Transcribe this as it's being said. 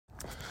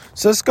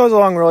So this goes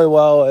along really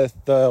well with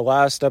the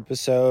last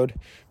episode,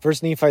 1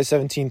 Nephi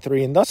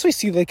 17:3. And thus we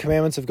see the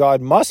commandments of God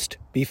must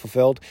be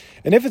fulfilled.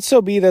 And if it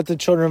so be that the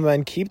children of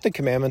men keep the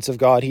commandments of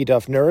God, he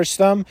doth nourish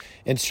them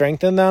and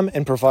strengthen them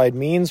and provide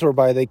means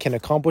whereby they can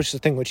accomplish the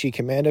thing which he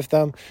commandeth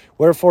them.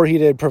 Wherefore he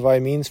did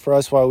provide means for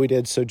us while we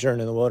did sojourn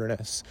in the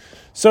wilderness.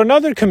 So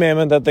another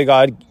commandment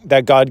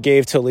that God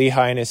gave to Lehi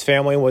and his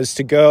family was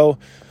to go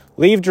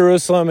leave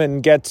Jerusalem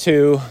and get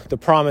to the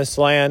promised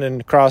land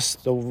and cross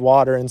the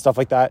water and stuff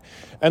like that.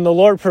 And the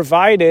Lord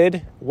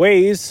provided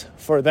ways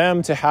for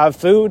them to have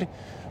food,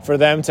 for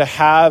them to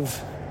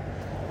have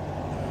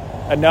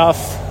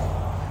enough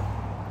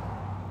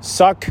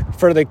suck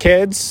for the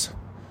kids.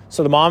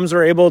 So the moms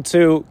were able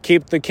to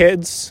keep the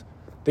kids,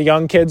 the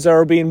young kids that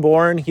were being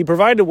born. He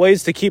provided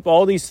ways to keep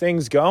all these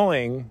things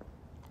going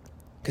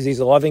because he's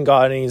a loving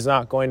God and he's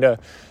not going to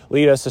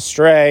lead us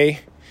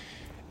astray.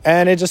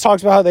 And it just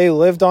talks about how they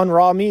lived on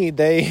raw meat.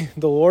 The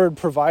Lord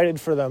provided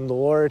for them. The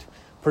Lord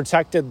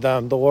protected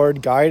them. The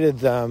Lord guided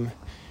them.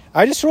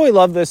 I just really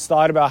love this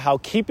thought about how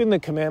keeping the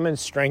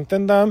commandments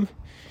strengthened them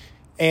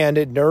and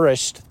it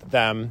nourished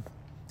them.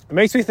 It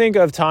makes me think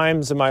of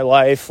times in my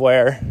life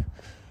where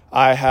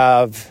I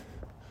have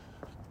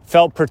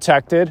felt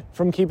protected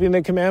from keeping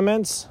the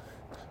commandments.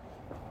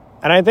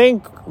 And I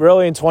think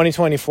really in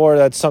 2024,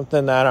 that's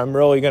something that I'm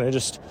really going to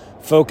just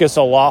focus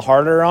a lot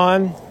harder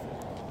on.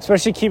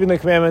 Especially keeping the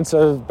commandments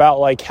about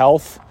like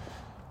health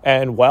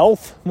and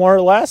wealth, more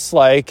or less.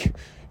 Like,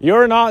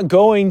 you're not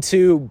going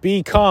to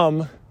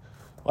become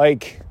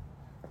like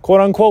quote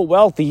unquote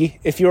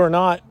wealthy if you're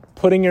not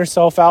putting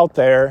yourself out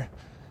there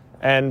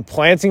and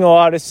planting a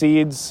lot of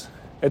seeds.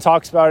 It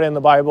talks about it in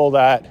the Bible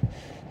that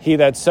he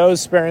that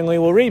sows sparingly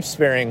will reap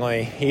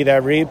sparingly. He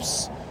that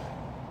reaps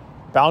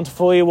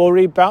bountifully will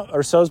reap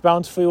or sows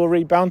bountifully will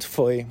reap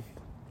bountifully.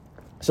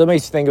 So it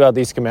makes you think about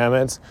these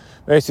commandments.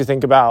 It makes you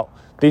think about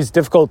these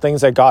difficult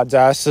things that God's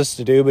asked us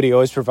to do, but he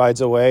always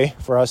provides a way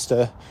for us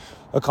to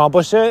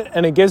accomplish it.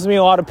 And it gives me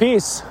a lot of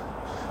peace.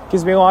 It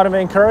gives me a lot of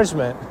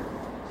encouragement.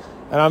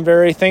 And I'm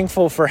very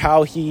thankful for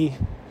how he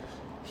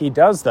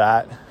does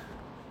that.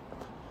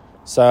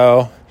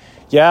 So,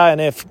 yeah, and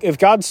if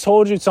God's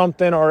told you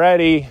something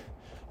already,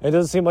 it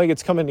doesn't seem like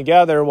it's coming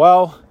together,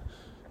 well,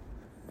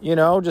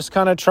 just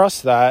kind of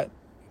trust that.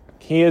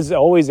 He is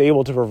always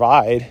able to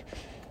provide.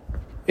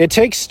 It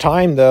takes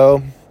time,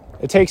 though.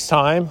 It takes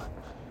time.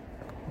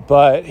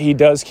 But he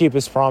does keep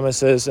his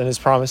promises, and his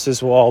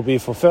promises will all be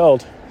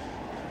fulfilled.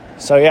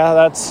 So yeah,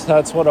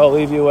 that's what I'll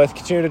leave you with.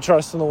 Continue to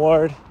trust in the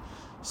Lord.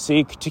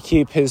 Seek to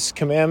keep his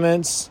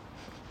commandments.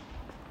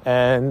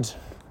 And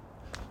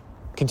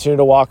continue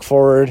to walk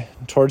forward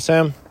towards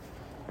him.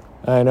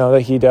 I know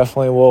that he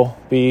definitely will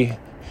be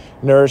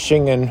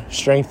nourishing and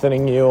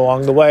strengthening you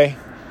along the way.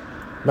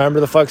 Remember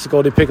the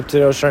flexibility pick up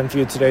today will shine for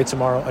you today,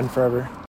 tomorrow, and forever.